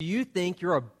Do you think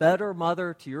you're a better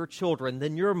mother to your children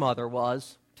than your mother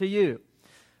was to you?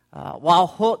 While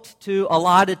hooked to a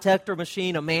lie detector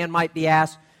machine, a man might be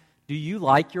asked, do you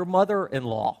like your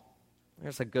mother-in-law?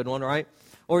 There's a good one, right?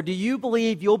 Or do you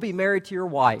believe you'll be married to your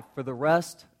wife for the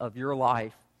rest of your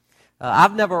life?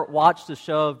 I've never watched the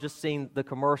show. I've just seen the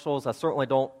commercials. I certainly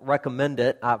don't recommend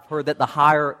it. I've heard that the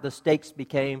higher the stakes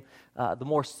became, the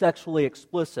more sexually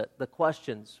explicit the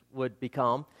questions would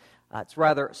become. It's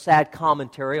rather sad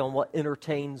commentary on what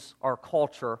entertains our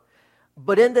culture.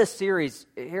 But in this series,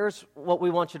 here's what we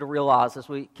want you to realize as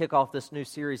we kick off this new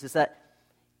series, is that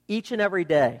each and every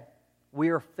day we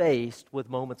are faced with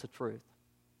moments of truth.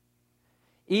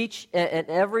 Each and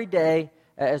every day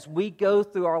as we go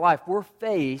through our life, we're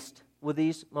faced with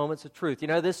these moments of truth. You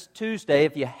know, this Tuesday,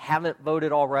 if you haven't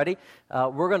voted already,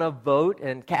 we're going to vote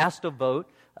and cast a vote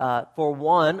for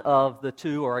one of the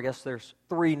two, or I guess there's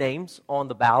three names on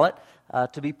the ballot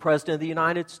to be President of the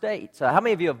United States. How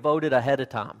many of you have voted ahead of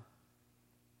time?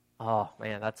 Oh,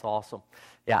 man, that's awesome.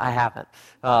 Yeah, I haven't.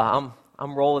 I'm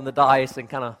rolling the dice and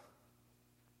kind of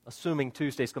assuming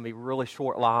Tuesday's going to be really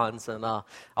short lines, and I'll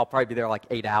probably be there like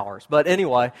 8 hours. But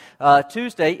anyway,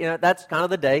 Tuesday, that's kind of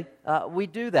the day we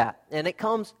do that. And it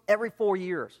comes every 4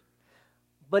 years.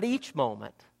 But each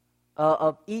moment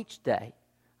of each day,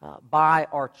 by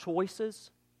our choices,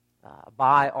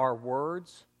 by our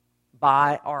words,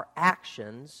 by our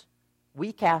actions,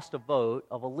 we cast a vote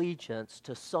of allegiance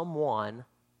to someone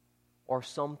or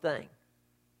something.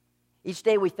 Each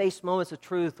day we face moments of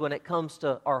truth when it comes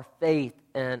to our faith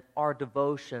and our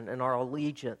devotion and our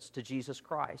allegiance to Jesus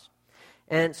Christ.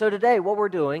 And so today what we're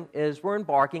doing is we're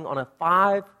embarking on a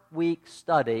 5-week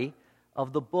study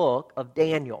of the book of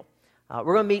Daniel.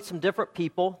 We're going to meet some different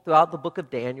people throughout the book of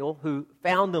Daniel who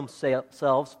found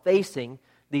themselves facing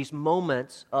these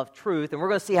moments of truth. And we're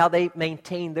going to see how they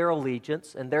maintain their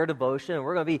allegiance and their devotion. And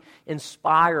we're going to be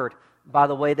inspired by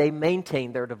the way they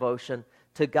maintain their devotion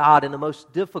to God in the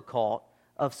most difficult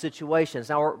of situations.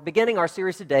 Now, we're beginning our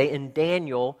series today in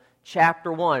Daniel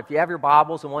chapter 1. If you have your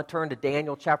Bibles and want to turn to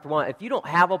Daniel chapter 1, if you don't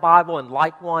have a Bible and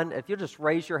like one, if you'll just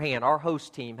raise your hand. Our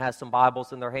host team has some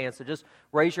Bibles in their hands, so just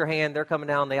raise your hand. They're coming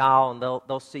down the aisle, and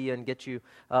they'll see you and get you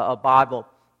a Bible.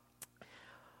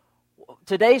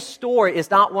 Today's story is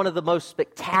not one of the most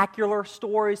spectacular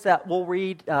stories that we'll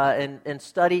read and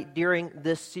study during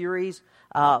this series,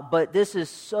 but this is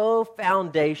so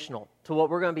foundational to what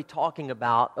we're going to be talking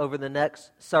about over the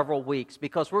next several weeks,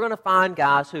 because we're going to find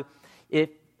guys who, if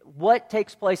what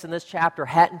takes place in this chapter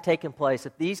hadn't taken place,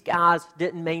 if these guys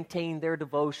didn't maintain their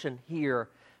devotion here,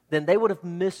 then they would have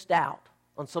missed out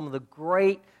on some of the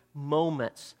great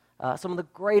moments, some of the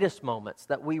greatest moments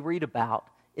that we read about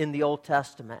in the Old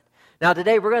Testament. Now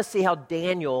today we're going to see how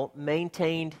Daniel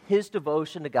maintained his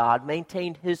devotion to God,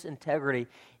 maintained his integrity,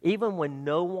 even when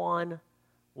no one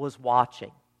was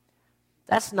watching.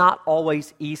 That's not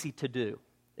always easy to do,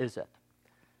 is it?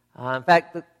 In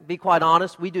fact, to be quite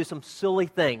honest, we do some silly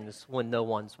things when no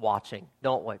one's watching,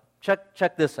 don't we?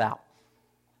 Check this out.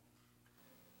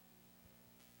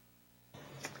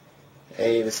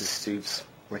 Hey, this is Stoops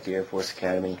with the Air Force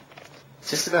Academy.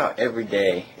 Just about every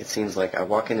day, it seems like I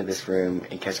walk into this room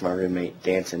and catch my roommate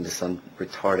dancing to some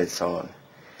retarded song.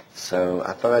 So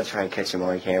I thought I'd try and catch him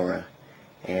on camera,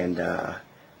 and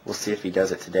we'll see if he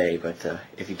does it today, but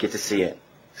if you get to see it,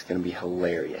 it's going to be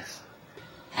hilarious.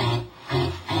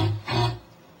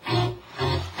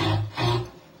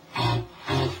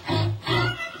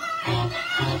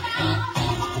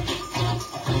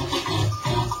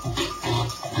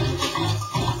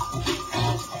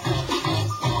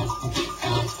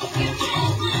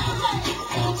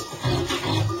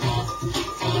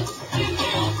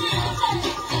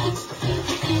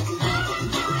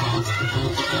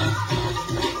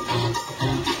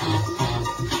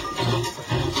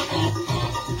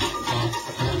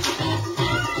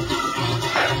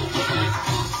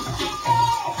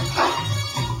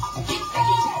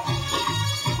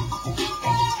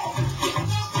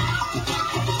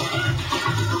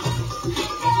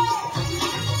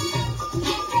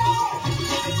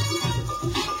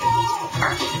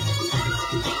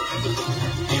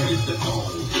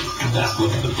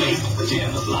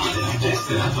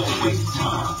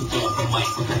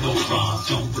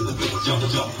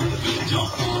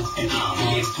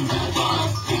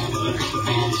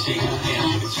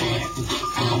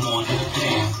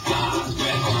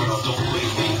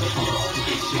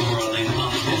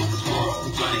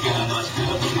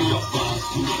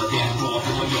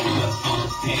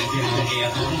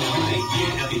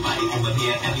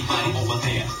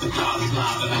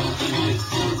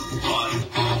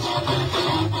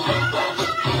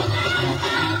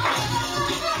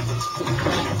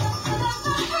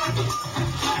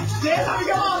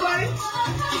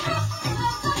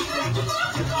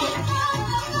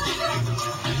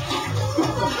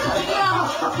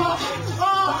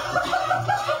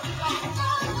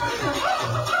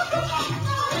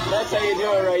 That's how you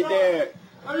do it right there.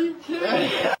 Are you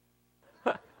kidding?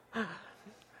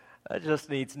 That just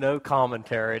needs no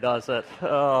commentary, does it?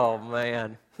 Oh,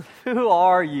 man. Who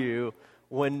are you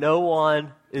when no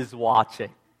one is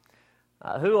watching?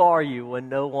 Who are you when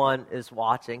no one is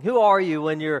watching? Who are you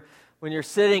when you're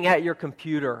sitting at your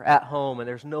computer at home and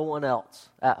there's no one else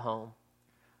at home?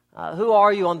 Who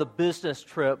are you on the business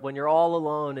trip when you're all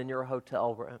alone in your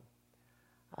hotel room?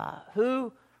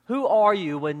 Who are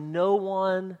you when no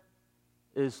one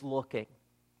is looking?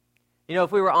 You know,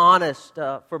 if we were honest,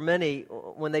 for many,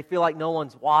 when they feel like no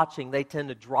one's watching, they tend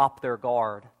to drop their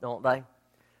guard, don't they?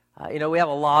 We have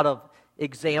a lot of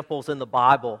examples in the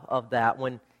Bible of that.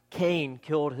 When Cain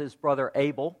killed his brother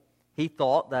Abel, he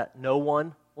thought that no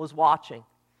one was watching.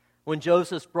 When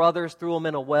Joseph's brothers threw him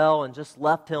in a well and just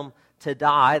left him to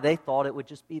die, they thought it would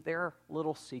just be their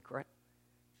little secret.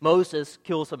 Moses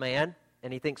kills a man,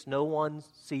 and he thinks no one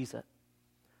sees it.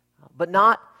 But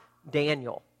not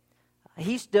Daniel.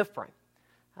 He's different.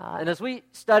 And as we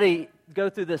go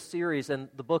through this series in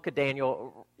the book of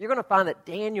Daniel, you're going to find that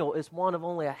Daniel is one of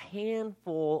only a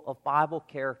handful of Bible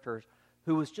characters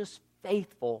who was just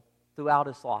faithful throughout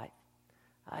his life.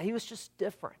 He was just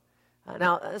different.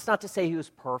 Now, that's not to say he was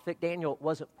perfect. Daniel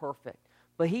wasn't perfect.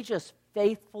 But he just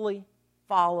faithfully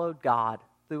followed God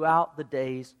throughout the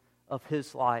days of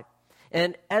his life.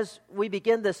 And as we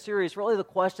begin this series, really the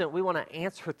question we want to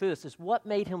answer through this is, what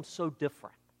made him so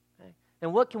different? Okay?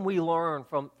 And what can we learn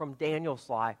from Daniel's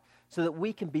life so that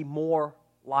we can be more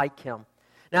like him?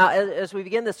 Now, as we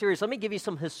begin this series, let me give you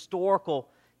some historical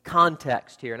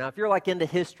context here. Now, if you're like into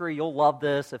history, you'll love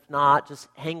this. If not, just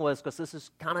hang with us because this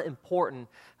is kind of important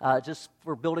just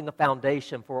for building a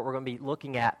foundation for what we're going to be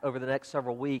looking at over the next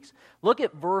several weeks. Look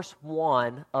at verse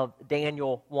 1 of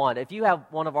Daniel 1. If you have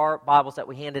one of our Bibles that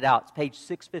we handed out, it's page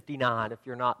 659 if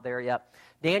you're not there yet.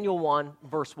 Daniel 1,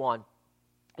 verse 1.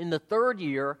 In the third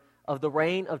year of the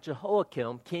reign of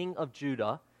Jehoiakim, king of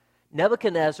Judah,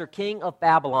 Nebuchadnezzar, king of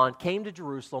Babylon, came to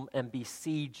Jerusalem and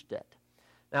besieged it.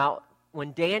 Now,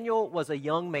 when Daniel was a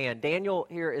young man, Daniel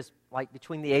here is like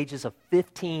between the ages of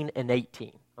 15 and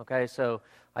 18, okay? So,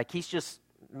 like, he's just,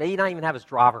 may not even have his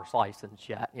driver's license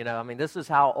yet, this is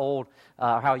how old,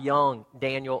 how young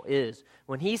Daniel is.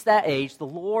 When he's that age, the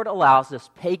Lord allows this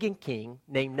pagan king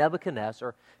named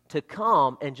Nebuchadnezzar to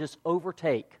come and just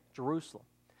overtake Jerusalem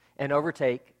and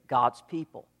overtake God's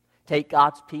people. Take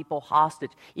God's people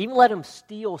hostage. Even let him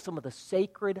steal some of the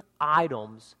sacred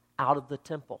items out of the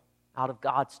temple, out of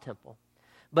God's temple.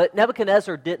 But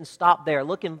Nebuchadnezzar didn't stop there.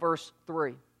 Look in verse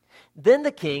 3. Then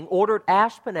the king ordered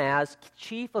Ashpenaz,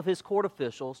 chief of his court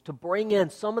officials, to bring in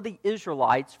some of the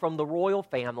Israelites from the royal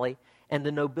family and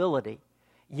the nobility,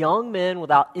 young men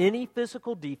without any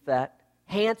physical defect,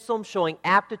 handsome, showing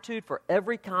aptitude for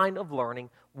every kind of learning,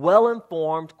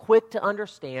 well-informed, quick to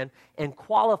understand, and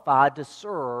qualified to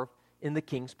serve in the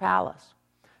king's palace.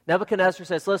 Nebuchadnezzar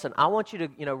says, listen, I want you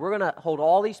to, we're going to hold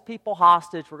all these people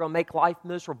hostage. We're going to make life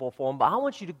miserable for them, but I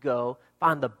want you to go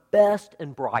find the best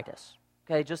and brightest,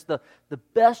 okay, just the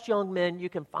best young men you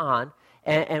can find,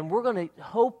 and we're going to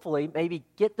hopefully maybe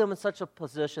get them in such a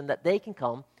position that they can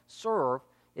come serve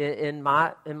in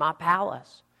my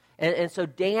palace. And so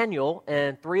Daniel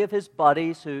and three of his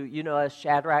buddies, who you know as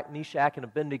Shadrach, Meshach, and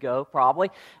Abednego,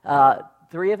 probably,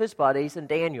 three of his buddies and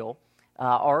Daniel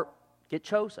get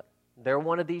chosen. They're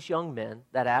one of these young men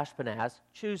that Ashpenaz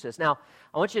chooses. Now,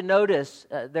 I want you to notice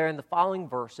there in the following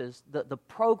verses the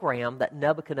program that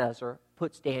Nebuchadnezzar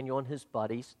puts Daniel and his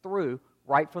buddies through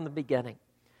right from the beginning.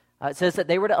 It says that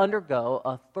they were to undergo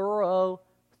a thorough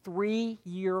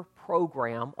 3-year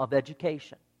program of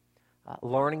education,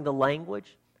 learning the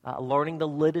language, learning the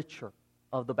literature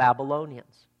of the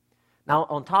Babylonians. Now,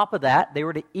 on top of that, they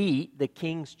were to eat the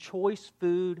king's choice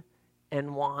food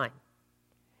and wine.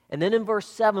 And then in verse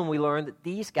 7, we learn that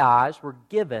these guys were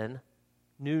given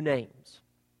new names.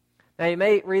 Now, you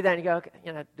may read that and you go,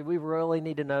 okay, do we really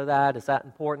need to know that? Is that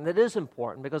important? It is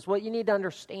important, because what you need to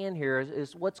understand here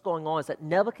is what's going on is that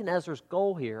Nebuchadnezzar's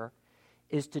goal here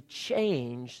is to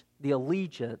change the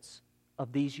allegiance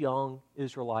of these young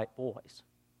Israelite boys.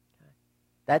 Okay?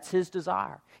 That's his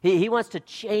desire. He wants to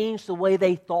change the way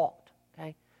they thought,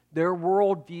 okay? Their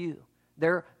worldview,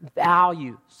 their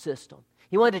value system.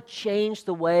 He wanted to change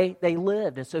the way they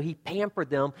lived, and so he pampered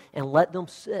them and let them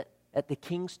sit at the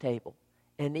king's table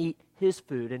and eat his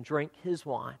food and drink his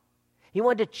wine. He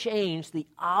wanted to change the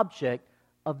object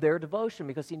of their devotion,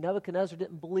 because Nebuchadnezzar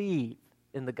didn't believe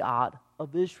in the God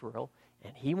of Israel,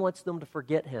 and he wants them to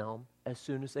forget him as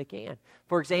soon as they can.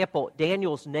 For example,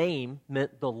 Daniel's name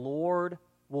meant the Lord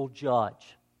will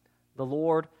judge. The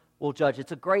Lord will judge.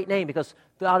 It's a great name because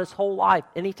throughout his whole life,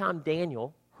 anytime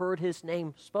Daniel heard his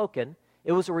name spoken,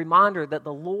 it was a reminder that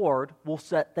the Lord will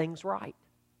set things right.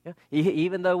 Yeah?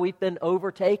 Even though we've been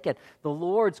overtaken, the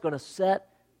Lord's going to set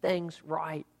things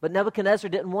right. But Nebuchadnezzar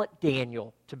didn't want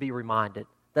Daniel to be reminded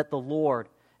that the Lord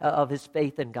of his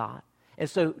faith in God. And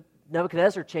so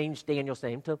Nebuchadnezzar changed Daniel's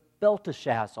name to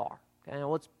Belteshazzar. Okay, now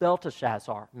what's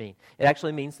Belteshazzar mean? It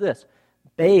actually means this: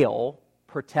 Baal,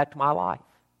 protect my life.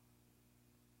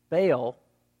 Baal,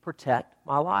 protect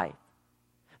my life.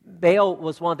 Baal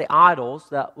was one of the idols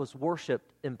that was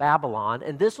worshipped in Babylon,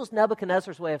 and this was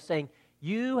Nebuchadnezzar's way of saying,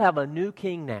 you have a new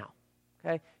king now.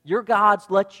 Okay? Your gods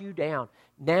let you down.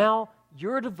 Now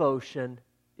your devotion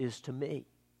is to me.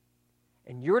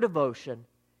 And your devotion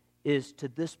is to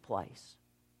this place.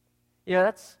 You know,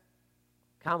 that's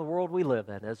kind of the world we live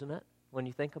in, isn't it? When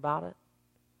you think about it.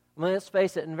 I mean, let's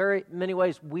face it, in very many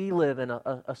ways, we live in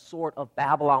a sort of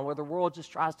Babylon where the world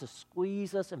just tries to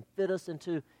squeeze us and fit us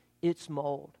into its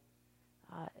mold.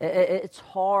 It's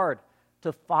hard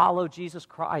to follow Jesus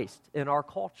Christ in our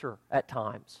culture at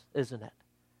times, isn't it?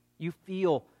 You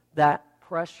feel that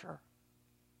pressure.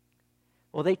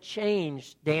 Well, they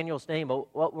changed Daniel's name,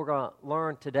 but what we're going to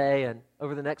learn today and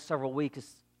over the next several weeks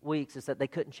is that they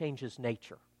couldn't change his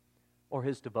nature or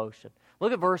his devotion.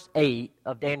 Look at verse 8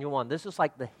 of Daniel 1. This is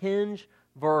like the hinge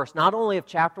verse, not only of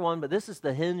chapter 1, but this is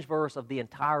the hinge verse of the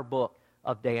entire book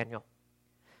of Daniel.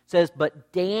 It says,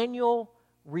 but Daniel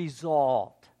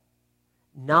resolved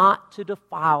not to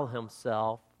defile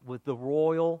himself with the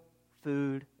royal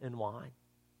food and wine.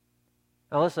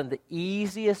 Now listen, the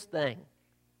easiest thing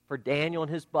for Daniel and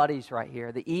his buddies right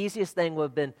here, the easiest thing would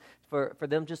have been for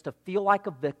them just to feel like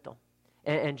a victim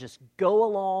and just go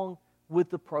along with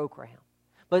the program.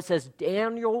 But it says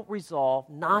Daniel resolved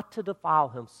not to defile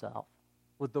himself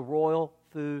with the royal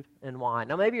food and wine.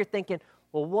 Now maybe you're thinking,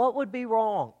 well, what would be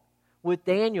wrong with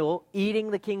Daniel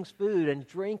eating the king's food and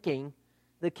drinking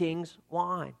the king's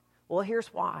wine? Well,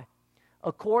 here's why.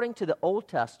 According to the Old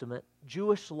Testament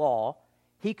Jewish law,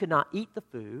 he could not eat the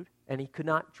food and he could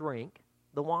not drink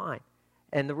the wine.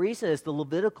 And the reason is the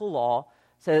Levitical law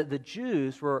said that the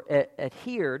Jews were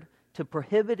adhered to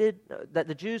prohibited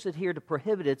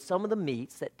some of the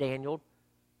meats that Daniel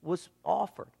was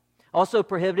offered. Also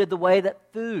prohibited the way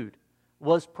that food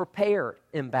was prepared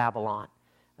in Babylon.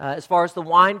 As far as the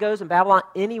wine goes, in Babylon,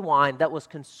 any wine that was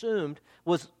consumed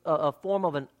was a form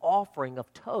of an offering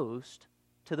of toast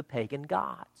to the pagan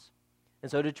gods. And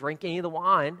so to drink any of the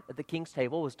wine at the king's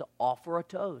table was to offer a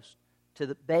toast to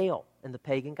the Baal and the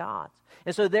pagan gods.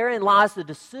 And so therein lies the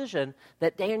decision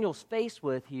that Daniel's faced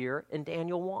with here in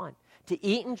Daniel 1. To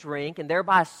eat and drink and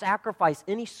thereby sacrifice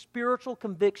any spiritual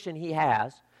conviction he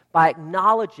has by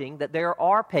acknowledging that there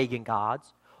are pagan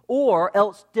gods, or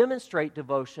else demonstrate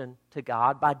devotion to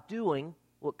God by doing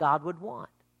what God would want.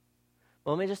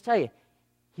 Well, let me just tell you,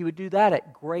 he would do that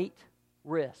at great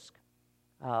risk.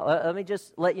 Let me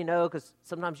just let you know, because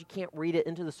sometimes you can't read it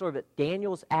into the story, but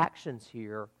Daniel's actions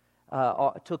here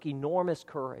took enormous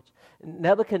courage.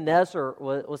 Nebuchadnezzar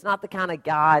was not the kind of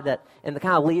guy and the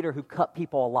kind of leader who cut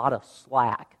people a lot of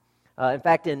slack. In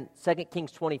fact, in 2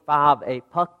 Kings 25, a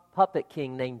puppet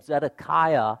king named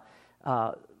Zedekiah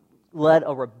led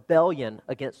a rebellion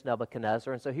against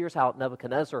Nebuchadnezzar. And so here's how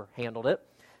Nebuchadnezzar handled it.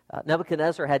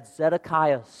 Nebuchadnezzar had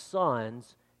Zedekiah's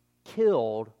sons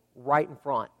killed right in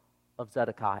front of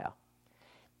Zedekiah.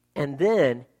 And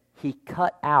then he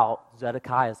cut out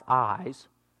Zedekiah's eyes,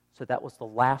 so that was the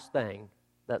last thing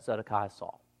that Zedekiah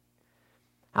saw.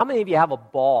 How many of you have a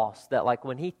boss that, like,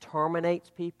 when he terminates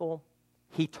people,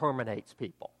 he terminates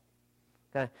people?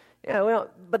 Okay,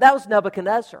 but that was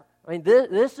Nebuchadnezzar. I mean,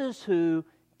 this is who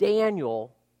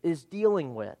Daniel is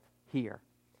dealing with here.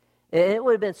 And it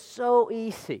would have been so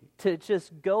easy to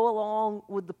just go along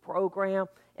with the program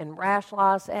and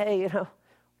rationalize, hey,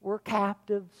 we're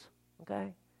captives,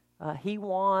 okay? He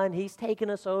won. He's taken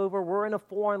us over. We're in a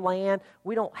foreign land.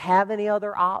 We don't have any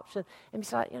other option. And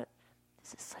besides,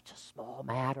 this is such a small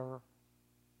matter.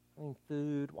 I mean,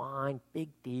 food, wine, big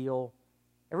deal.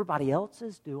 Everybody else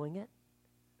is doing it.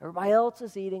 Everybody else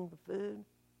is eating the food.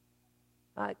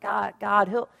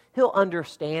 God, he'll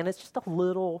understand. It's just a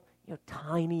little,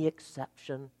 tiny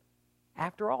exception.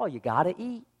 After all, you got to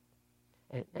eat.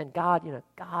 And God,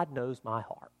 God knows my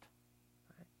heart.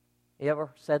 Right? You ever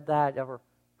said that? You ever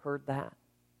heard that?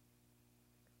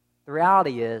 The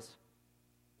reality is,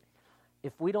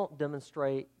 if we don't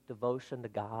demonstrate devotion to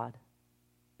God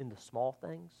in the small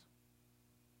things,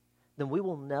 then we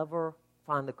will never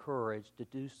find the courage to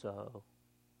do so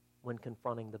when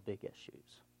confronting the big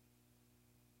issues.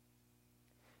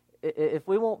 If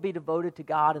we won't be devoted to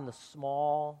God in the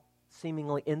small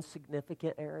seemingly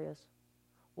insignificant areas,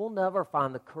 we'll never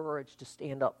find the courage to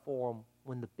stand up for them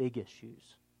when the big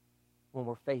issues, when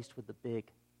we're faced with the big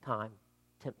time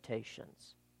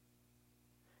temptations.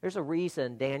 There's a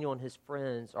reason Daniel and his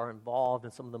friends are involved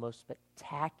in some of the most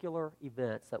spectacular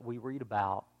events that we read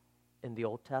about in the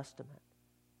Old Testament.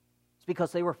 It's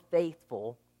because they were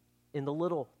faithful in the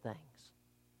little things.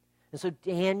 And so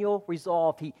Daniel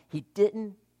resolved, he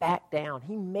didn't back down.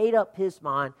 He made up his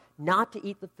mind not to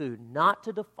eat the food, not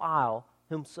to defile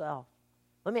himself.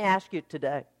 Let me ask you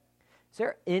today, is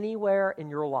there anywhere in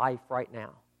your life right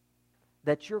now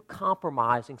that you're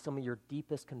compromising some of your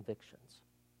deepest convictions?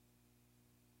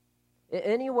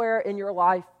 Anywhere in your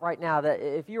life right now that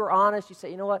if you were honest, you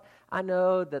say, you know what, I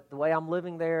know that the way I'm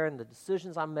living there and the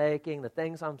decisions I'm making, the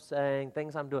things I'm saying,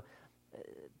 things I'm doing,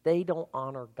 they don't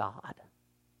honor God.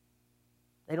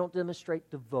 They don't demonstrate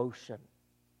devotion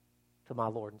to my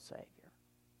Lord and Savior.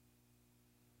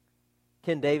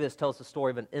 Ken Davis tells the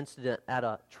story of an incident at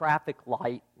a traffic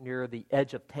light near the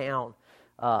edge of town.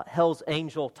 Hell's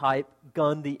Angel type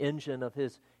gunned the engine of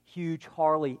his huge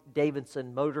Harley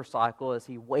Davidson motorcycle as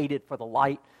he waited for the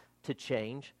light to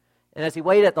change. And as he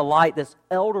waited at the light, this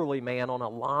elderly man on a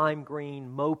lime green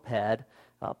moped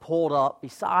pulled up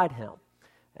beside him.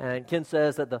 And Ken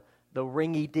says that the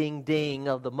ringy-ding-ding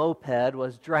of the moped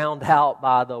was drowned out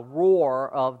by the roar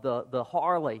of the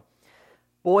Harley.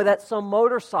 Boy, that's some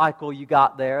motorcycle you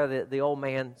got there, the old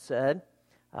man said.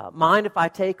 Mind if I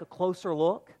take a closer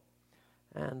look?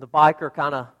 And the biker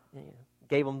kind of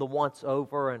gave him the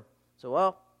once-over and said,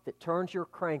 well, if it turns your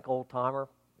crank, old-timer,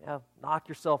 yeah, knock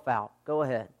yourself out. Go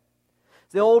ahead.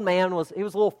 So the old man was a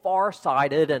little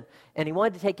far-sighted, and he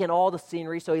wanted to take in all the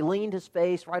scenery, so he leaned his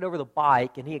face right over the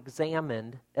bike, and he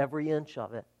examined every inch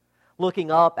of it.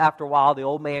 Looking up, after a while, the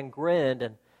old man grinned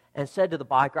and said to the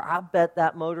biker, I bet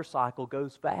that motorcycle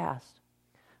goes fast.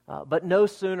 But no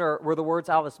sooner were the words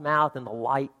out of his mouth than the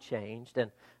light changed,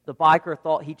 and the biker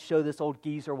thought he'd show this old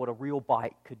geezer what a real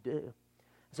bike could do.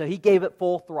 So he gave it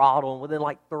full throttle, and within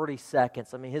like 30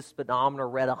 seconds, his speedometer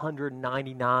read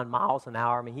 199 miles an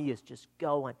hour. He is just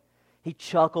going. He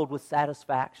chuckled with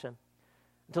satisfaction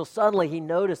until suddenly he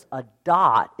noticed a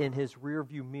dot in his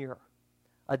rearview mirror,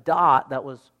 a dot that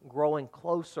was growing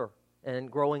closer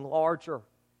and growing larger.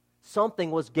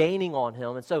 Something was gaining on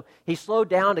him, and so he slowed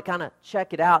down to kind of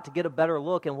check it out to get a better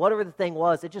look, and whatever the thing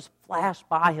was, it just flashed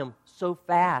by him so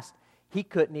fast, he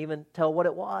couldn't even tell what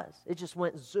it was. It just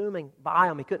went zooming by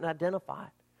him. He couldn't identify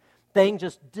it. Thing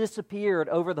just disappeared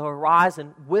over the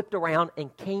horizon, whipped around,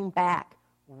 and came back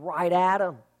right at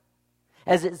him.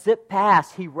 As it zipped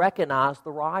past, he recognized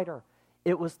the rider.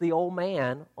 It was the old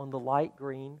man on the light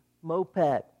green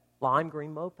moped, lime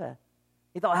green moped.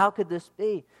 He thought, how could this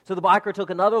be? So the biker took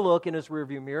another look in his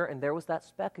rearview mirror, and there was that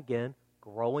speck again,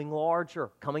 growing larger,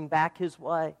 coming back his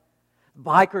way. The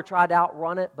biker tried to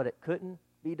outrun it, but it couldn't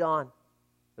be done.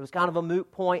 It was kind of a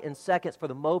moot point in seconds, for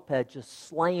the moped just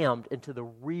slammed into the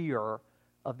rear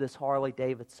of this Harley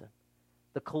Davidson.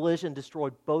 The collision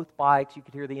destroyed both bikes. You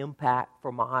could hear the impact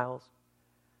for miles.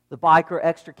 The biker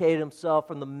extricated himself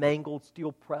from the mangled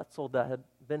steel pretzel that had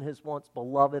been his once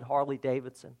beloved Harley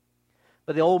Davidson.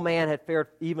 But the old man had fared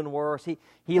even worse.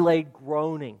 He lay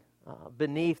groaning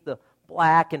beneath the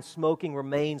black and smoking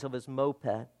remains of his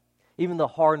moped. Even the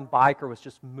hardened biker was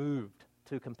just moved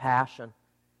to compassion.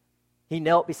 He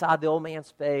knelt beside the old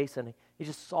man's face, and he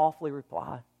just softly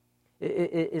replied,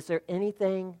 is there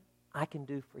anything I can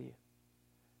do for you?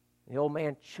 And the old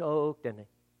man choked, and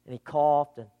he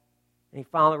coughed, and he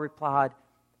finally replied,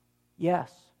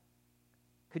 yes.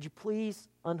 Could you please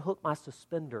unhook my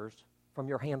suspenders from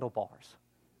your handlebars?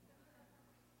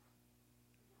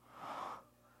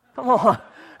 Come on.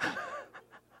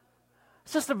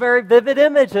 It's just a very vivid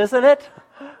image, isn't it?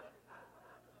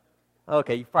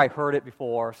 Okay, you've probably heard it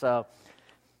before. So,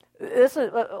 this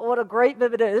is what a great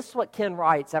vivid image. This is what Ken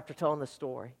writes after telling the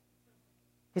story.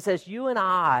 He says, you and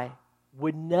I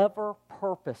would never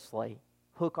purposely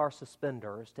hook our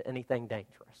suspenders to anything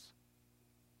dangerous.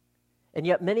 And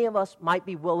yet many of us might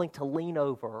be willing to lean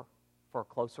over for a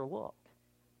closer look.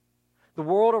 The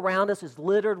world around us is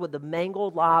littered with the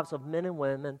mangled lives of men and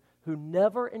women who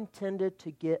never intended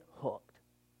to get hooked.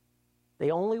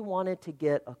 They only wanted to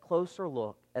get a closer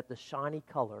look at the shiny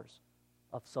colors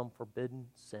of some forbidden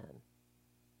sin.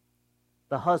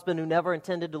 The husband who never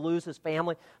intended to lose his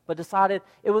family, but decided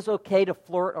it was okay to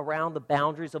flirt around the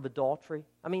boundaries of adultery.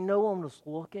 No one was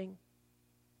looking.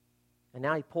 And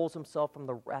now he pulls himself from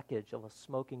the wreckage of a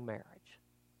smoking marriage.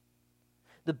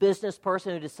 The business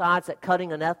person who decides that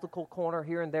cutting an ethical corner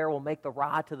here and there will make the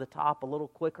ride to the top a little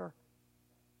quicker.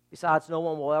 Besides, no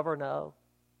one will ever know.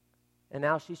 And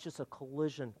now she's just a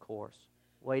collision course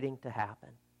waiting to happen.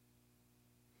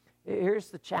 Here's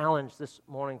the challenge this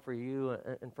morning for you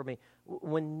and for me.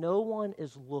 When no one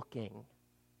is looking,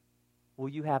 will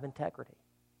you have integrity?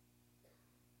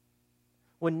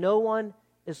 When no one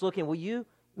is looking, will you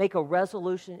make a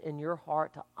resolution in your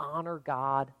heart to honor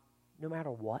God no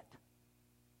matter what?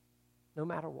 No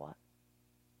matter what.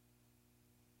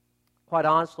 Quite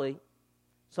honestly,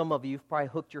 some of you have probably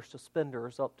hooked your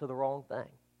suspenders up to the wrong thing.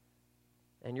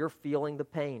 And you're feeling the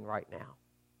pain right now.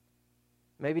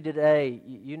 Maybe today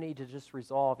you need to just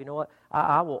resolve, you know what?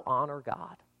 I will honor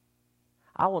God.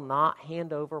 I will not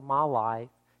hand over my life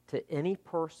to any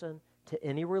person, to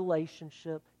any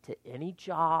relationship, to any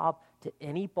job, to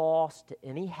any boss, to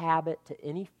any habit, to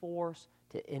any force,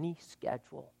 to any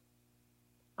schedule.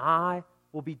 I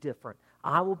will be different.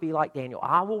 I will be like Daniel.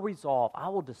 I will resolve. I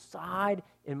will decide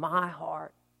in my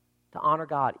heart to honor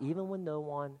God even when no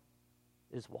one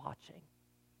is watching.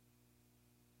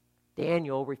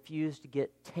 Daniel refused to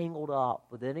get tangled up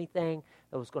with anything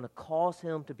that was going to cause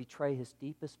him to betray his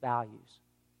deepest values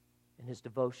and his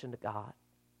devotion to God.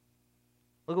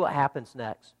 Look at what happens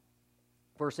next.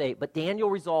 Verse 8, but Daniel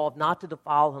resolved not to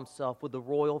defile himself with the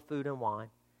royal food and wine,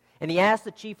 and he asked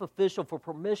the chief official for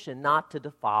permission not to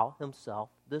defile himself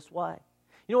this way.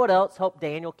 You know what else helped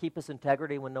Daniel keep his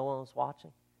integrity when no one was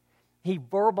watching? He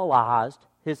verbalized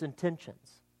his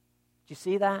intentions. Did you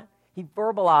see that? He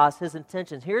verbalized his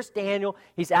intentions. Here's Daniel.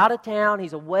 He's out of town.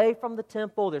 He's away from the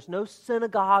temple. There's no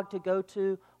synagogue to go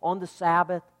to on the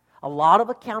Sabbath. A lot of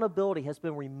accountability has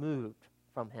been removed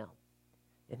from him.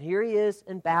 And here he is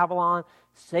in Babylon.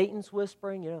 Satan's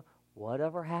whispering, you know,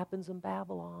 whatever happens in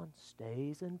Babylon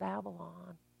stays in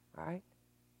Babylon, right?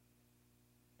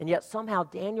 And yet somehow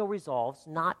Daniel resolves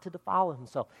not to defile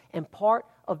himself. And part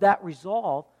of that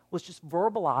resolve was just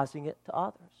verbalizing it to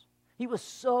others. He was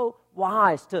so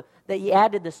wise that he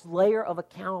added this layer of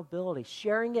accountability.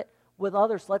 Sharing it with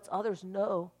others lets others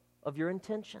know of your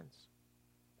intentions.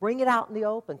 Bring it out in the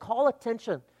open. Call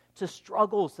attention to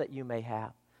struggles that you may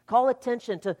have. Call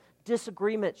attention to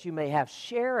disagreements you may have.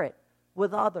 Share it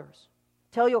with others.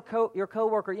 Tell your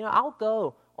coworker, you know, I'll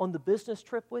go on the business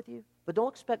trip with you, but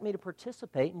don't expect me to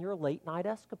participate in your late night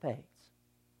escapades.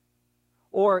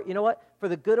 Or, you know what, for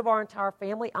the good of our entire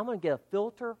family, I'm going to get a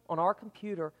filter on our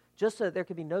computer just so that there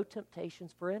can be no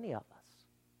temptations for any of us.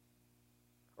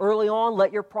 Early on,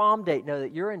 let your prom date know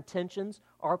that your intentions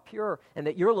are pure and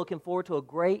that you're looking forward to a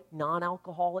great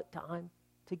non-alcoholic time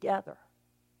together.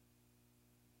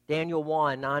 Daniel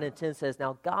 1, 9 and 10 says,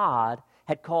 now God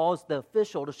had caused the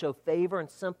official to show favor and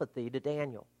sympathy to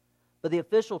Daniel. But the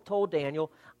official told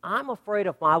Daniel, I'm afraid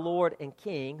of my Lord and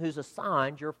King who's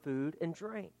assigned your food and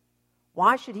drink.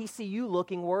 Why should he see you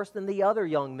looking worse than the other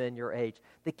young men your age?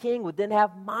 The king would then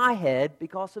have my head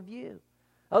because of you.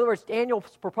 In other words,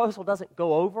 Daniel's proposal doesn't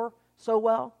go over so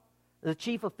well. The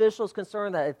chief official is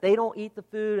concerned that if they don't eat the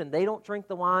food and they don't drink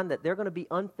the wine, that they're going to be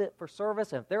unfit for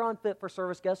service. And if they're unfit for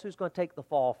service, guess who's going to take the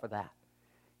fall for that?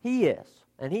 He is.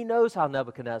 And he knows how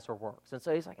Nebuchadnezzar works. And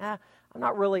so he's like, I'm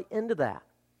not really into that.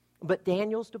 But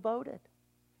Daniel's devoted.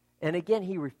 And again,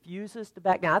 he refuses to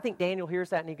back down. I think Daniel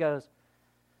hears that and he goes,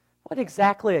 wasn't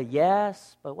exactly a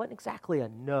yes, but wasn't exactly a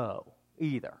no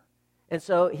either. And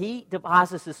so he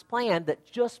devises this plan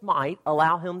that just might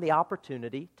allow him the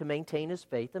opportunity to maintain his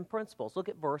faith and principles. Look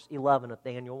at verse 11 of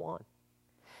Daniel 1.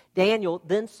 Daniel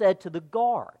then said to the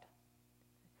guard,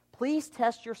 please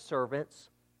test your servants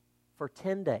for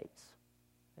 10 days.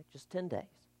 Just 10 days.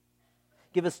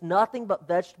 Give us nothing but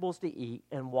vegetables to eat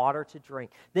and water to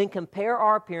drink. Then compare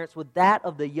our appearance with that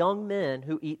of the young men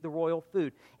who eat the royal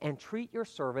food, and treat your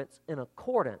servants in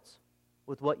accordance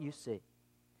with what you see.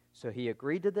 So he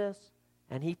agreed to this,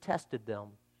 and he tested them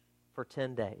for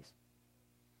 10 days.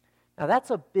 Now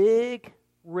that's a big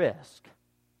risk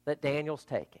that Daniel's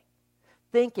taking,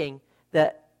 thinking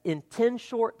that in 10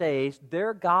 short days,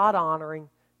 their God-honoring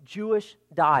Jewish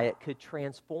diet could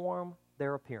transform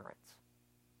their appearance.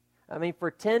 I mean,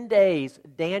 for 10 days,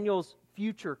 Daniel's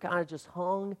future kind of just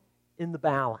hung in the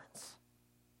balance.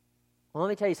 Well, let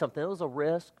me tell you something. It was a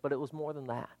risk, but it was more than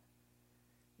that.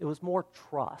 It was more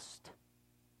trust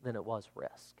than it was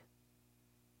risk.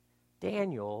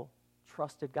 Daniel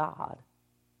trusted God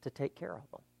to take care of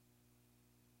them.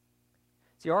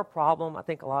 See, our problem, I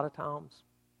think a lot of times,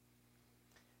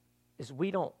 is we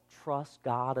don't trust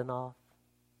God enough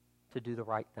to do the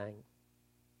right thing.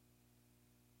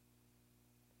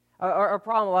 Our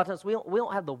problem a lot of times, we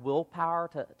don't have the willpower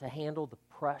to handle the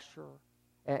pressure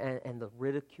and the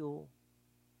ridicule.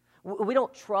 We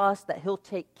don't trust that He'll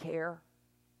take care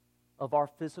of our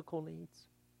physical needs.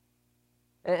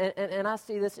 And I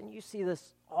see this, and you see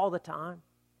this all the time.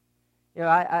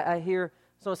 I hear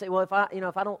someone say, well,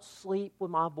 if I don't sleep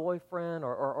with my boyfriend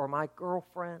or my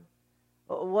girlfriend,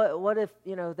 what if,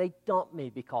 they dump me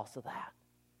because of that?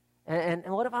 And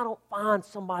what if I don't find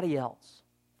somebody else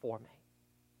for me?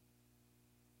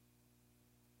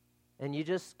 And you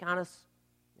just kind of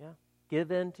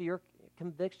give in to your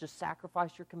convictions, just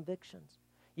sacrifice your convictions.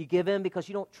 You give in because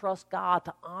you don't trust God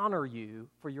to honor you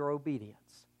for your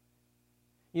obedience.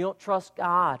 You don't trust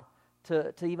God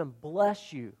to even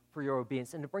bless you for your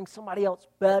obedience and to bring somebody else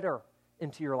better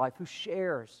into your life who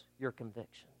shares your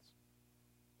convictions.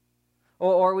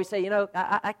 Or we say,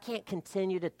 I can't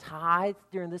continue to tithe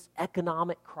during this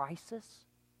economic crisis.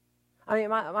 I mean,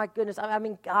 my goodness,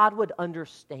 God would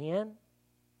understand.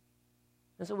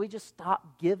 And so we just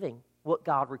stop giving what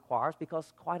God requires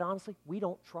because, quite honestly, we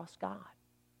don't trust God.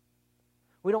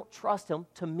 We don't trust Him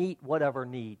to meet whatever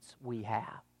needs we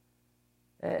have.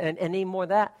 And even more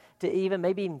than that, to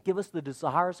maybe even give us the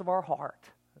desires of our heart.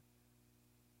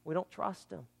 We don't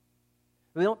trust Him.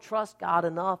 We don't trust God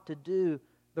enough to do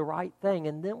the right thing.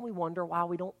 And then we wonder why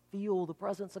we don't feel the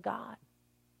presence of God.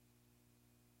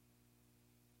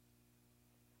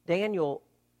 Daniel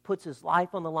puts his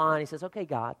life on the line. He says, okay,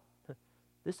 God,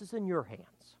 this is in your hands.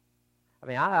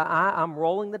 I'm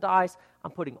rolling the dice.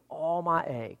 I'm putting all my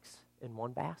eggs in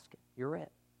one basket. You're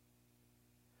it.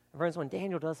 And friends, when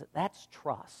Daniel does it, that's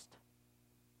trust.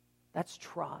 That's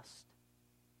trust.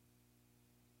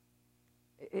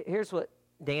 Here's what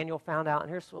Daniel found out, and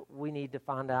here's what we need to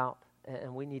find out,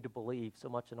 and we need to believe so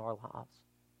much in our lives.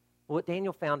 What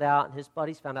Daniel found out and his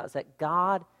buddies found out is that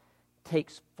God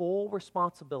takes full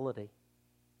responsibility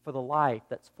for the life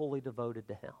that's fully devoted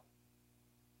to Him.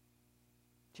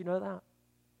 Do you know that?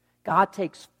 God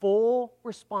takes full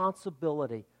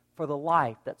responsibility for the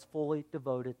life that's fully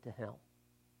devoted to Him.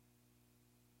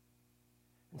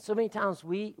 And so many times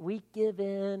we give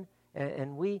in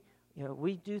and we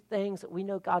do things that we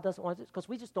know God doesn't want to do because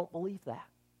we just don't believe that.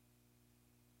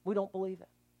 We don't believe it.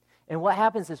 And what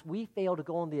happens is we fail to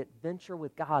go on the adventure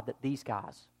with God that these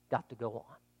guys got to go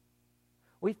on.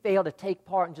 We fail to take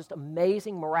part in just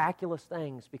amazing, miraculous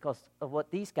things because of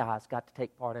what these guys got to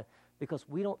take part in because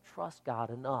we don't trust God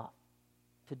enough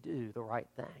to do the right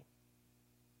thing.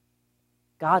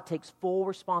 God takes full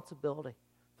responsibility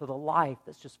for the life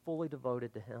that's just fully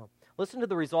devoted to Him. Listen to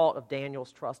the result of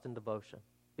Daniel's trust and devotion,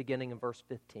 beginning in verse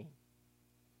 15. It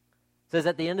says,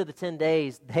 at the end of the 10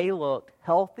 days, they looked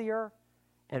healthier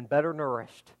and better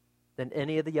nourished than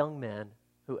any of the young men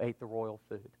who ate the royal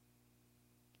food.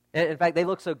 And in fact, they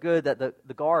looked so good that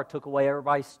the guard took away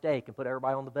everybody's steak and put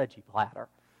everybody on the veggie platter.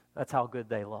 That's how good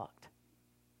they looked.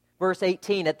 Verse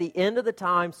 18, at the end of the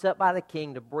time set by the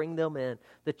king to bring them in,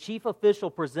 the chief official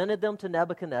presented them to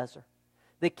Nebuchadnezzar.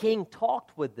 The king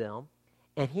talked with them,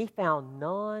 and he found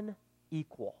none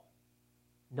equal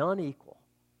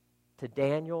to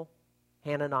Daniel,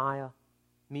 Hananiah,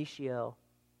 Mishael,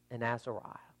 and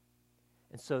Azariah.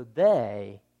 And so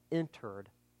they entered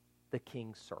the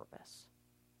king's service.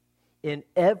 In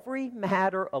every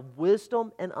matter of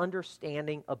wisdom and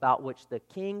understanding about which the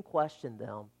king questioned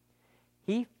them,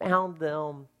 he found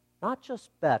them not just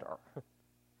better,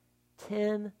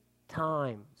 10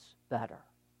 times better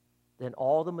than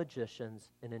all the magicians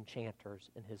and enchanters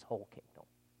in his whole kingdom.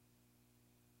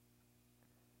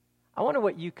 I wonder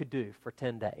what you could do for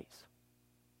 10 days.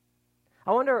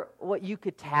 I wonder what you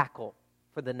could tackle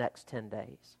for the next 10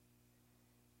 days.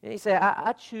 And you say,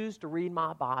 I choose to read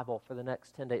my Bible for the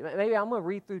next 10 days. Maybe I'm going to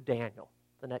read through Daniel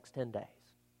the next 10 days.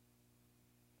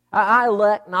 I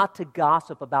elect not to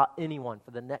gossip about anyone for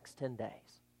the next 10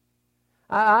 days.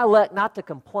 I elect not to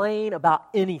complain about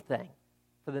anything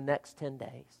for the next 10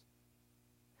 days.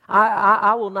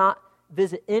 I will not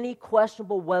visit any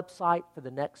questionable website for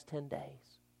the next 10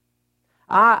 days.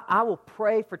 I will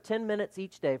pray for 10 minutes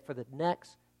each day for the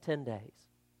next 10 days.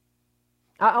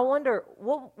 I wonder,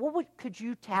 could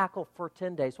you tackle for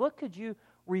 10 days? What could you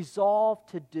resolve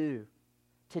to do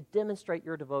to demonstrate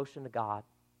your devotion to God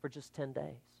for just 10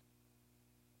 days?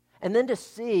 And then to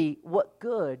see what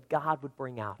good God would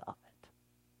bring out of it.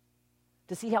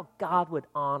 To see how God would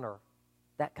honor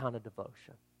that kind of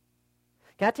devotion.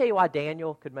 Can I tell you why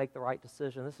Daniel could make the right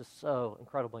decision? This is so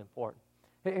incredibly important.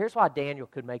 Here's why Daniel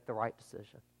could make the right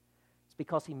decision. It's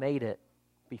because he made it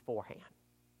beforehand.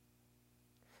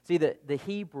 See, the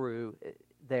Hebrew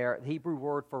there, the Hebrew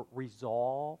word for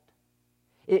resolved,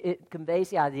 it conveys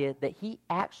the idea that he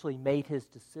actually made his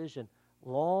decision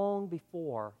long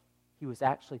before he was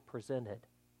actually presented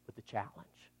with the challenge.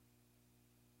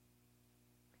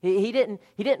 He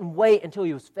didn't wait until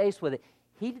he was faced with it.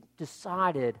 He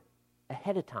decided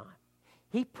ahead of time.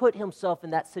 He put himself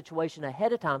in that situation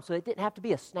ahead of time so it didn't have to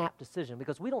be a snap decision,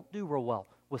 because we don't do real well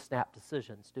with snap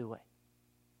decisions, do we?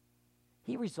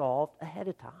 He resolved ahead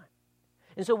of time.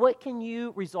 And so what can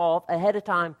you resolve ahead of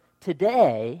time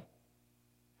today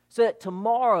so that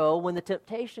tomorrow when the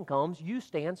temptation comes, you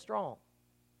stand strong?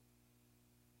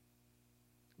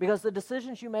 Because the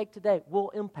decisions you make today will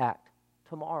impact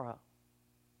tomorrow.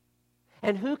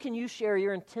 And who can you share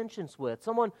your intentions with?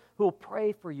 Someone who will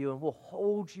pray for you and will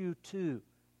hold you to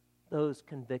those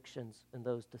convictions and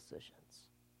those decisions.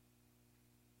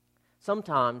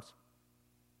 Sometimes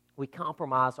we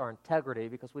compromise our integrity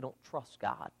because we don't trust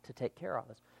God to take care of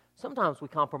us. Sometimes we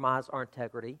compromise our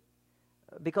integrity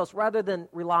because rather than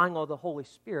relying on the Holy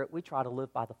Spirit, we try to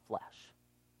live by the flesh.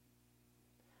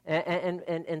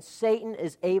 And Satan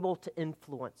is able to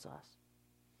influence us.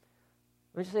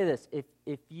 Let me just say this.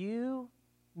 If you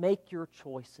make your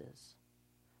choices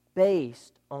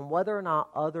based on whether or not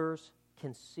others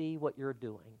can see what you're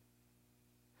doing,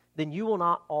 then you will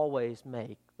not always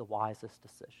make the wisest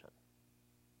decision.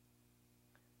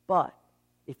 But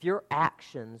if your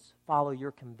actions follow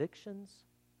your convictions,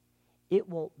 it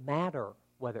won't matter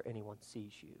whether anyone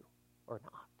sees you or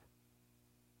not.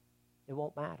 It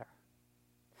won't matter.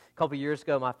 A couple years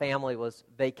ago, my family was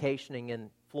vacationing in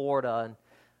Florida, and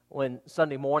when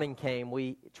Sunday morning came,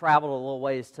 we traveled a little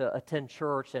ways to attend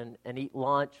church and eat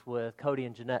lunch with Cody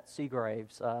and Jeanette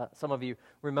Seagraves. Some of you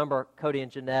remember Cody and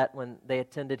Jeanette when they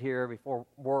attended here before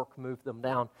work moved them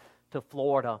down to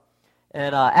Florida.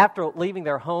 And after leaving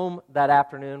their home that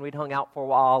afternoon, we'd hung out for a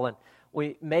while, and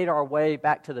we made our way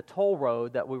back to the toll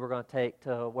road that we were going to take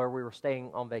to where we were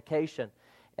staying on vacation.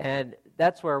 And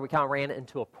that's where we kind of ran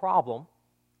into a problem.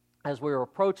 As we were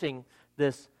approaching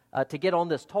this, to get on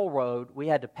this toll road, we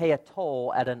had to pay a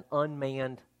toll at an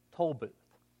unmanned toll booth.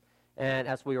 And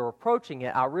as we were approaching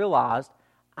it, I realized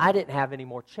I didn't have any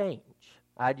more change.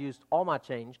 I'd used all my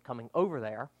change coming over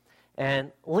there,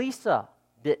 and Lisa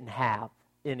didn't have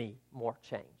any more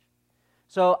change.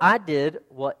 So I did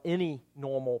what any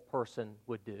normal person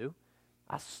would do.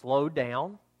 I slowed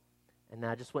down, and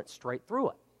I just went straight through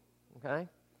it, okay?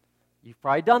 You've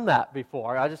probably done that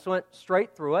before. I just went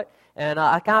straight through it, and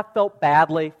I kind of felt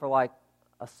badly for like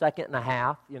a second and a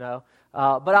half,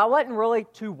 but I wasn't really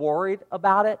too worried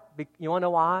about it. You want to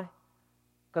know why?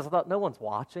 Because I thought no one's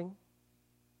watching.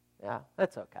 Yeah,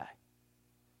 that's okay.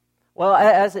 Well,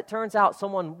 as it turns out,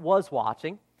 someone was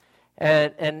watching,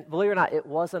 and believe it or not, it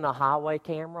wasn't a highway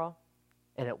camera,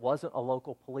 and it wasn't a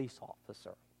local police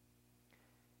officer.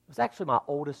 It was actually my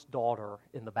oldest daughter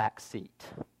in the back seat.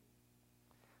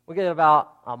 We get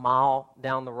about a mile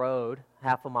down the road,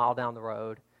 half a mile down the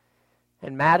road,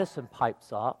 and Madison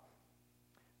pipes up,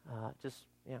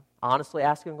 honestly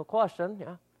asking a question.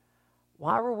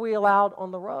 Why were we allowed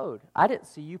on the road? I didn't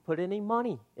see you put any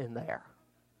money in there.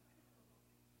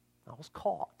 I was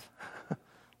caught.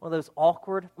 One of those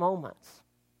awkward moments.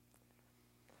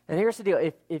 And here's the deal.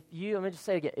 Let me just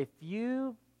say it again, if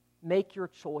you make your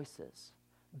choices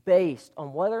based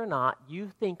on whether or not you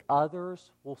think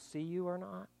others will see you or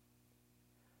not,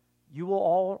 you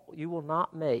will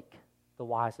not make the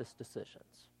wisest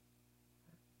decisions.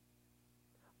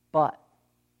 But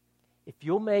if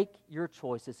you'll make your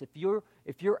choices,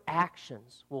 if your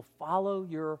actions will follow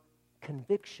your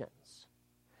convictions,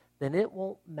 then it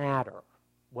won't matter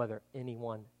whether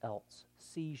anyone else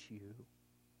sees you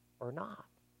or not,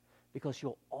 because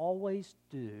you'll always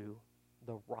do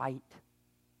the right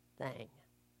thing.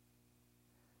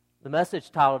 The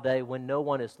message title today, When No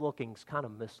One Is Looking, is kind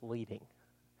of misleading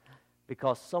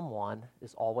because someone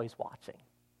is always watching,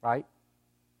 right?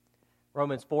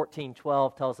 Romans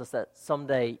 14:12 tells us that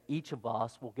someday each of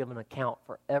us will give an account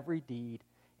for every deed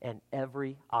and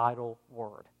every idle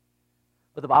word.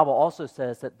 But the Bible also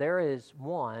says that there is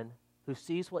one who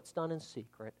sees what's done in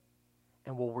secret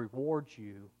and will reward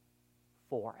you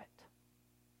for it.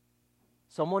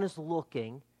 Someone is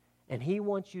looking, and he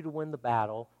wants you to win the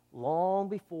battle long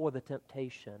before the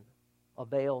temptation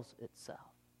avails itself.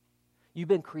 You've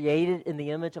been created in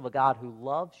the image of a God who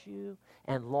loves you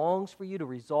and longs for you to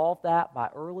resolve that by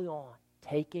early on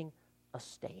taking a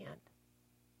stand.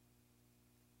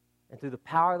 And through the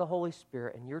power of the Holy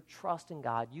Spirit and your trust in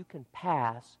God, you can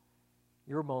pass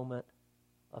your moment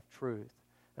of truth.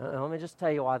 And let me just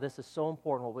tell you why this is so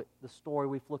important, the story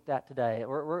we've looked at today.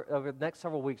 Over the next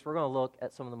several weeks, we're going to look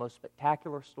at some of the most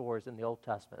spectacular stories in the Old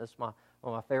Testament. This is one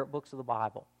of my favorite books of the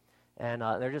Bible. And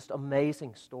they're just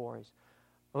amazing stories.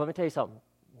 But let me tell you something.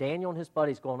 Daniel and his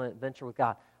buddies go on an adventure with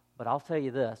God. But I'll tell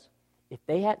you this. If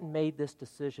they hadn't made this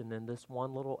decision in this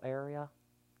one little area,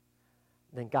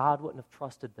 then God wouldn't have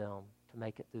trusted them to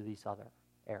make it through these other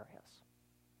areas.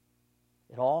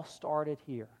 It all started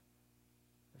here.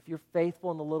 If you're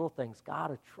faithful in the little things, God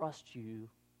will trust you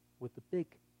with the big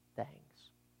things.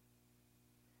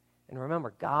 And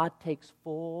remember, God takes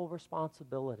full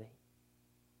responsibility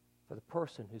for the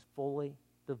person who's fully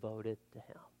devoted to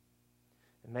Him.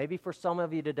 And maybe for some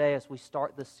of you today, as we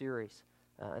start this series,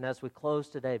 and as we close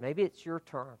today, maybe it's your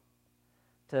turn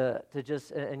to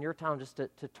just, in your time, just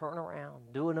to turn around,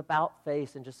 do an about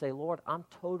face, and just say, Lord, I'm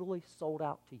totally sold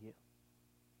out to you.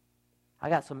 I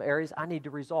got some areas I need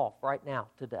to resolve right now,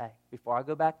 today, before I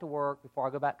go back to work, before I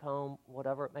go back home,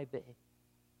 whatever it may be.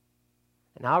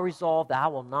 And I resolve that I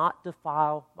will not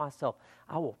defile myself.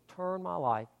 I will turn my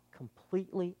life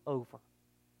completely over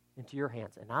into your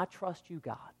hands. And I trust you,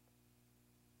 God,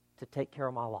 to take care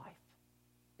of my life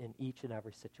in each and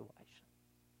every situation.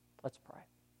 Let's pray.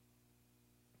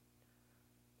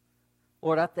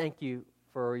 Lord, I thank you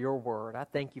for your word. I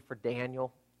thank you for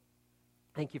Daniel.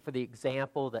 Thank you for the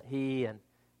example that he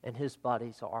and his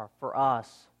buddies are for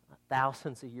us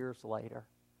thousands of years later.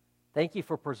 Thank you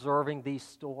for preserving these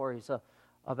stories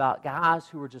about guys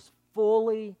who were just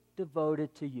fully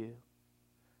devoted to you.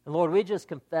 And Lord, we just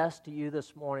confess to you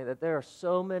this morning that there are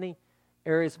so many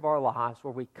areas of our lives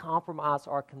where we compromise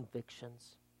our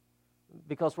convictions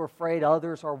because we're afraid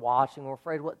others are watching. We're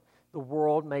afraid what the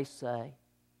world may say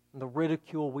and the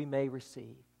ridicule we may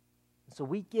receive. And so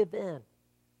we give in.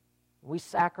 We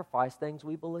sacrifice things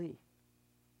we believe.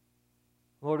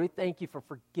 Lord, we thank you for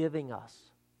forgiving us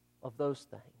of those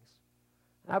things.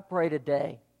 And I pray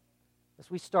today, as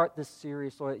we start this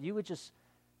series, Lord, that you would just,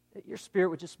 that your Spirit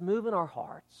would just move in our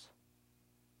hearts.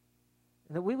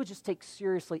 And that we would just take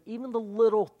seriously even the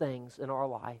little things in our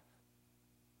life.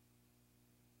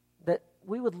 That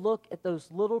we would look at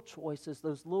those little choices,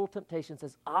 those little temptations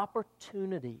as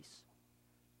opportunities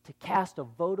to cast a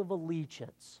vote of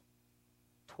allegiance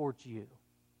towards you.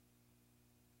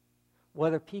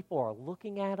 Whether people are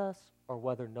looking at us or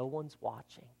whether no one's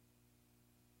watching.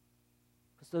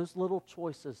 Because those little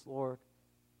choices, Lord,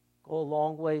 go a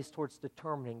long ways towards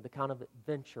determining the kind of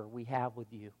adventure we have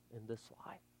with you in this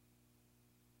life.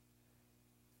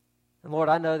 And Lord,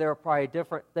 I know there are probably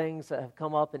different things that have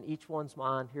come up in each one's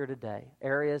mind here today.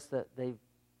 Areas that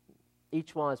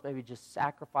each one has maybe just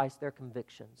sacrificed their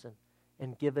convictions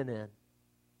and given in.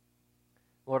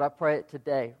 Lord, I pray it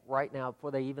today, right now,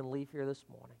 before they even leave here this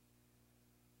morning,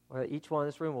 where each one in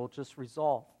this room will just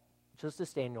resolve, just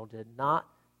as Daniel did, not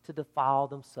to defile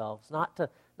themselves, not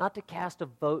to cast a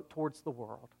vote towards the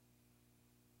world,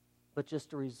 but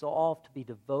just to resolve to be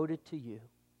devoted to you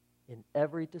in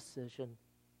every decision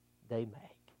they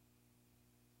make.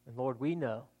 And Lord, we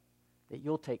know that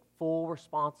you'll take full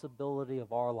responsibility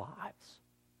of our lives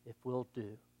if we'll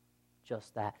do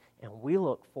just that. And we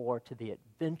look forward to the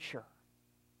adventure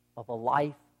of a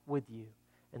life with you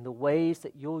and the ways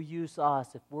that you'll use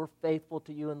us if we're faithful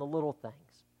to you in the little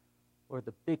things or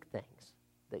the big things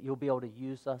that you'll be able to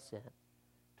use us in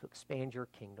to expand your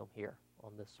kingdom here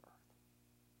on this earth.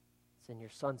 It's in your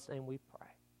Son's name we pray.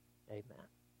 Amen.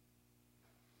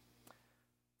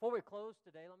 Before we close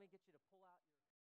today, let me get you to pull out your